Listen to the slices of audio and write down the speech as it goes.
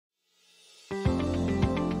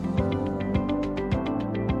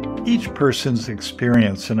Each person's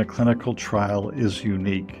experience in a clinical trial is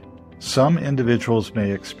unique. Some individuals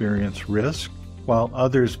may experience risk, while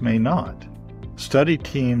others may not. Study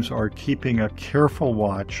teams are keeping a careful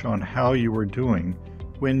watch on how you are doing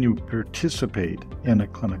when you participate in a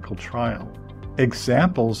clinical trial.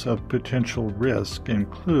 Examples of potential risk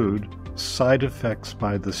include side effects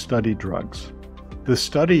by the study drugs. The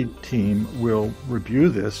study team will review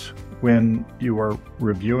this when you are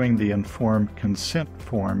reviewing the informed consent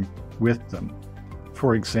form with them.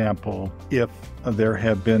 For example, if there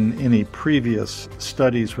have been any previous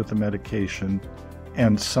studies with the medication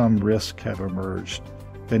and some risk have emerged,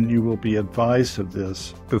 then you will be advised of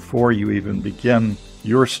this before you even begin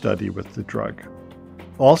your study with the drug.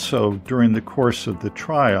 Also, during the course of the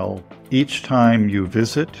trial, each time you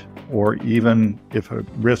visit, or even if a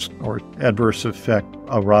risk or adverse effect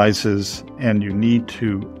arises and you need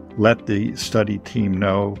to let the study team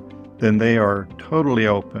know, then they are totally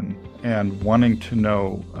open and wanting to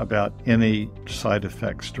know about any side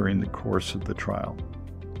effects during the course of the trial.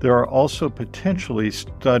 There are also potentially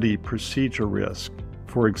study procedure risks.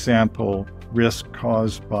 For example, risk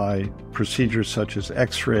caused by procedures such as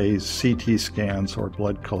X-rays, CT scans, or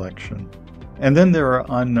blood collection. And then there are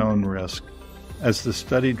unknown risks. As the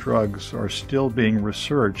study drugs are still being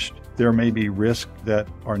researched, there may be risks that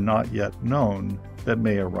are not yet known that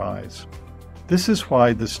may arise. This is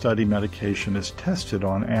why the study medication is tested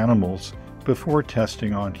on animals before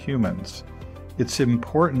testing on humans. It's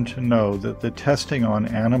important to know that the testing on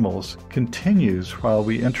animals continues while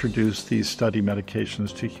we introduce these study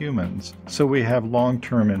medications to humans, so we have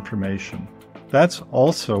long-term information. That's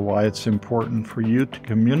also why it's important for you to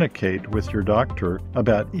communicate with your doctor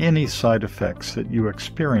about any side effects that you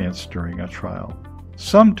experience during a trial.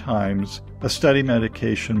 Sometimes a study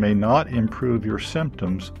medication may not improve your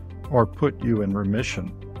symptoms or put you in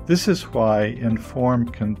remission. This is why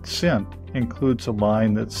informed consent includes a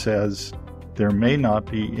line that says, there may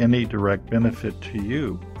not be any direct benefit to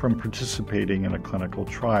you from participating in a clinical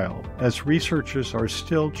trial, as researchers are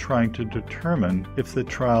still trying to determine if the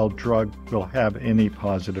trial drug will have any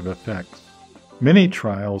positive effects. Many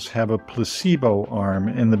trials have a placebo arm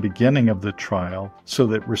in the beginning of the trial so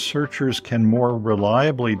that researchers can more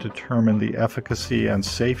reliably determine the efficacy and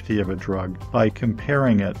safety of a drug by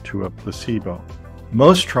comparing it to a placebo.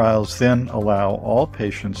 Most trials then allow all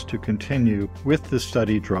patients to continue with the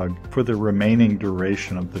study drug for the remaining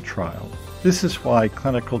duration of the trial. This is why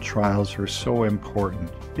clinical trials are so important.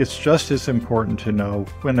 It's just as important to know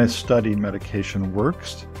when a study medication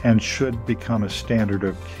works and should become a standard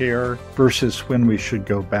of care versus when we should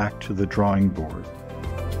go back to the drawing board.